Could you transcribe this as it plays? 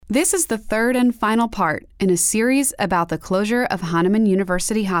This is the third and final part in a series about the closure of Hahnemann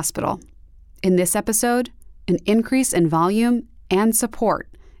University Hospital. In this episode, an increase in volume and support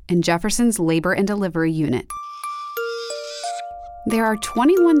in Jefferson's labor and delivery unit. There are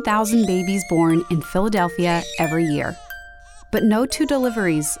 21,000 babies born in Philadelphia every year, but no two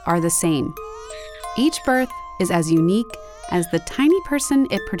deliveries are the same. Each birth is as unique as the tiny person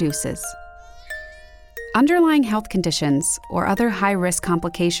it produces. Underlying health conditions or other high-risk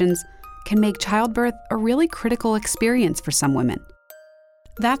complications can make childbirth a really critical experience for some women.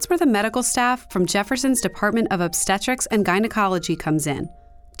 That's where the medical staff from Jefferson's Department of Obstetrics and Gynecology comes in.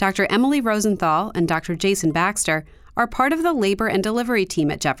 Dr. Emily Rosenthal and Dr. Jason Baxter are part of the labor and delivery team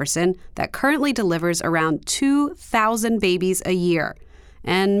at Jefferson that currently delivers around 2,000 babies a year,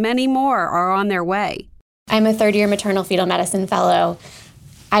 and many more are on their way. I'm a third-year maternal fetal medicine fellow.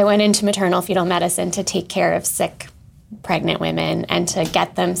 I went into maternal fetal medicine to take care of sick, pregnant women and to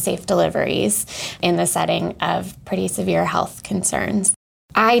get them safe deliveries in the setting of pretty severe health concerns.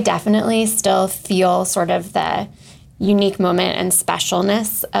 I definitely still feel sort of the unique moment and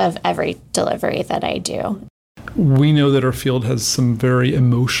specialness of every delivery that I do. We know that our field has some very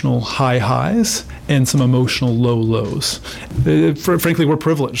emotional high highs and some emotional low lows. Frankly, we're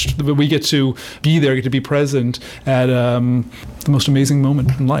privileged. We get to be there, get to be present at the most amazing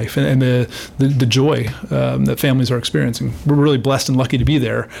moment in life and the joy that families are experiencing. We're really blessed and lucky to be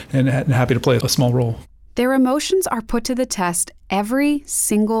there and happy to play a small role. Their emotions are put to the test every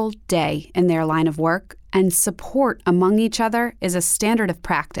single day in their line of work, and support among each other is a standard of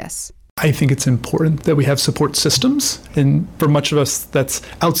practice. I think it's important that we have support systems, and for much of us that's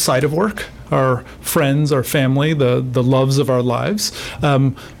outside of work, our friends, our family, the loves of our lives,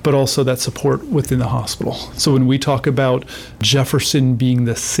 but also that support within the hospital. So when we talk about Jefferson being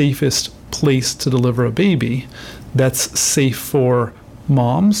the safest place to deliver a baby, that's safe for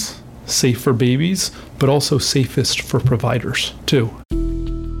moms, safe for babies, but also safest for providers too.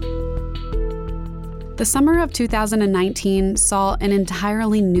 The summer of 2019 saw an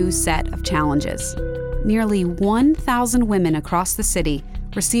entirely new set of challenges. Nearly 1,000 women across the city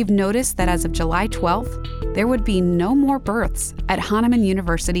received notice that as of July 12th, there would be no more births at Hahnemann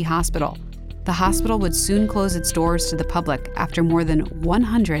University Hospital. The hospital would soon close its doors to the public after more than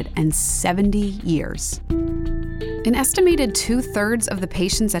 170 years. An estimated 2/3 of the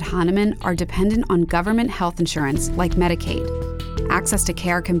patients at Hahnemann are dependent on government health insurance like Medicaid. Access to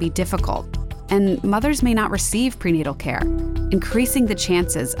care can be difficult, and mothers may not receive prenatal care, increasing the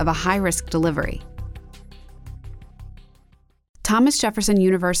chances of a high-risk delivery. Thomas Jefferson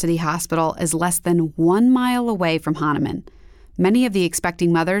University Hospital is less than 1 mile away from Hahnemann. Many of the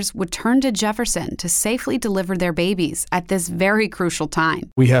expecting mothers would turn to Jefferson to safely deliver their babies at this very crucial time.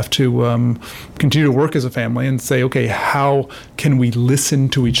 We have to continue to work as a family and say, okay, how can we listen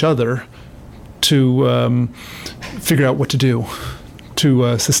to each other to figure out what to do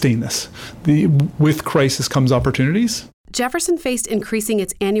to sustain this. With crisis comes opportunities. Jefferson faced increasing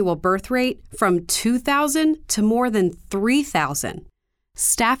its annual birth rate from 2,000 to more than 3,000.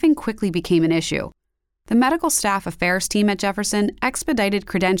 Staffing quickly became an issue. The medical staff affairs team at Jefferson expedited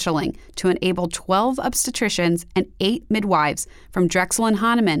credentialing to enable 12 obstetricians and 8 midwives from Drexel and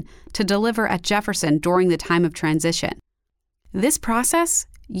Hahnemann to deliver at Jefferson during the time of transition. This process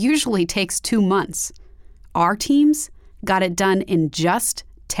usually takes 2 months. Our teams got it done in just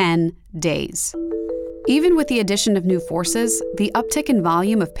 10 days. Even with the addition of new forces, the uptick in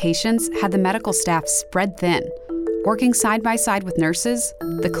volume of patients had the medical staff spread thin. Working side by side with nurses,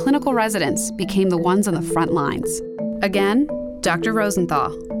 the clinical residents became the ones on the front lines. Again, Dr.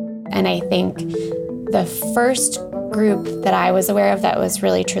 Rosenthal. And I think the first group that I was aware of that was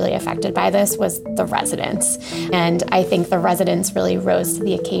really truly affected by this was the residents. And I think the residents really rose to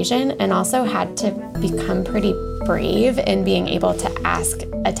the occasion and also had to become pretty brave in being able to ask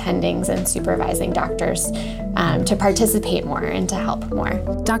attendings and supervising doctors to participate more and to help more.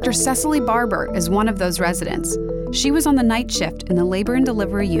 Dr. Cecily Barber is one of those residents. She was on the night shift in the labor and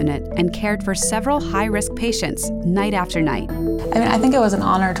delivery unit and cared for several high-risk patients night after night. I think it was an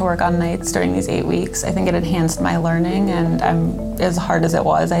honor to work on nights during these 8 weeks. I think it enhanced my learning, and as hard as it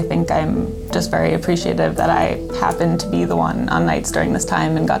was, I think I'm just very appreciative that I happened to be the one on nights during this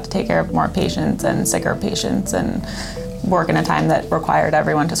time and got to take care of more patients and sicker patients and work in a time that required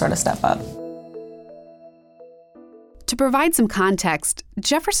everyone to sort of step up. To provide some context,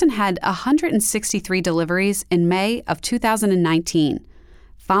 Jefferson had 163 deliveries in May of 2019.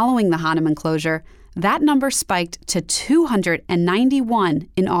 Following the Hahnemann closure, that number spiked to 291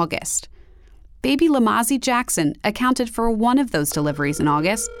 in August. Baby Lamazi Jackson accounted for one of those deliveries in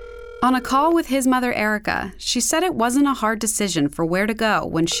August. On a call with his mother, Erica, she said it wasn't a hard decision for where to go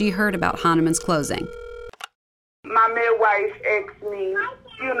when she heard about Hahnemann's closing. My midwife asked me,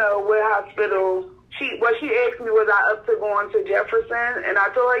 what hospital. She asked me, was I up to going to Jefferson? And I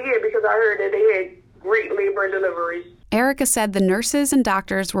told her, yeah, because I heard that they had great labor and deliveries. Erica said the nurses and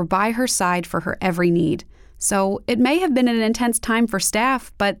doctors were by her side for her every need. So it may have been an intense time for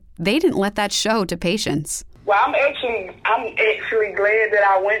staff, but they didn't let that show to patients. Well, I'm actually glad that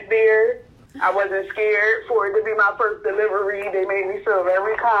I went there. I wasn't scared for it to be my first delivery. They made me feel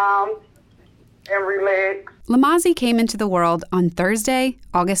very calm and relaxed. Lamazi came into the world on Thursday,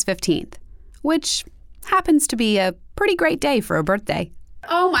 August 15th, which happens to be a pretty great day for a birthday.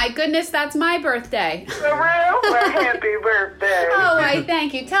 Oh my goodness, that's my birthday. For real? Well, happy birthday. Oh, I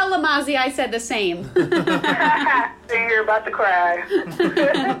thank you. Tell Lamazi I said the same. You're about to cry.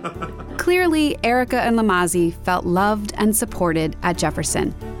 Clearly, Erica and Lamazi felt loved and supported at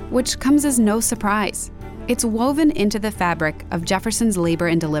Jefferson, which comes as no surprise. It's woven into the fabric of Jefferson's labor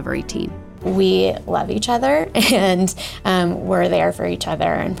and delivery team. We love each other, and we're there for each other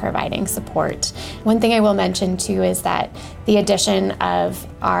and providing support. One thing I will mention, too, is that the addition of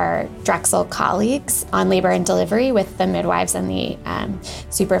our Drexel colleagues on labor and delivery with the midwives and the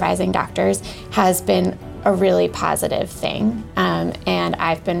supervising doctors has been a really positive thing, and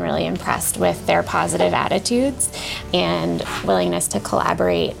I've been really impressed with their positive attitudes and willingness to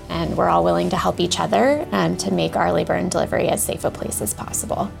collaborate, and we're all willing to help each other to make our labor and delivery as safe a place as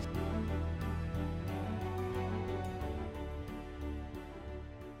possible.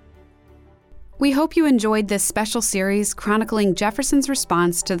 We hope you enjoyed this special series chronicling Jefferson's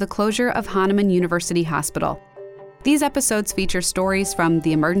response to the closure of Hahnemann University Hospital. These episodes feature stories from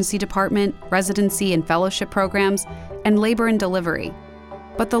the emergency department, residency and fellowship programs, and labor and delivery.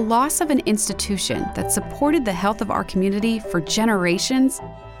 But the loss of an institution that supported the health of our community for generations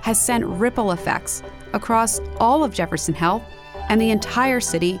has sent ripple effects across all of Jefferson Health and the entire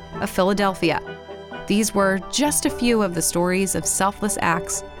city of Philadelphia. These were just a few of the stories of selfless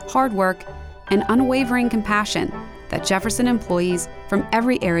acts, hard work, and unwavering compassion that Jefferson employees from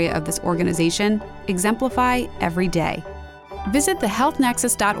every area of this organization exemplify every day. Visit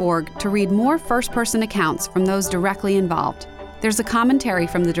thehealthnexus.org to read more first-person accounts from those directly involved. There's a commentary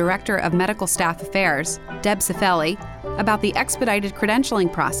from the Director of Medical Staff Affairs, Deb Cifelli, about the expedited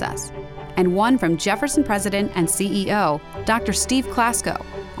credentialing process, and one from Jefferson President and CEO, Dr. Steve Klasko,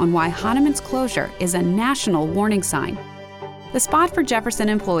 on why Hahnemann's closure is a national warning sign. The spot for Jefferson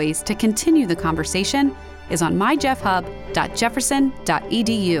employees to continue the conversation is on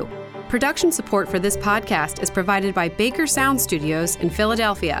myjeffhub.jefferson.edu. Production support for this podcast is provided by Baker Sound Studios in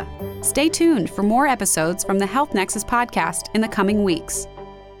Philadelphia. Stay tuned for more episodes from the Health Nexus podcast in the coming weeks.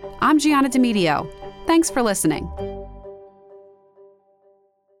 I'm Gianna DiMedio. Thanks for listening.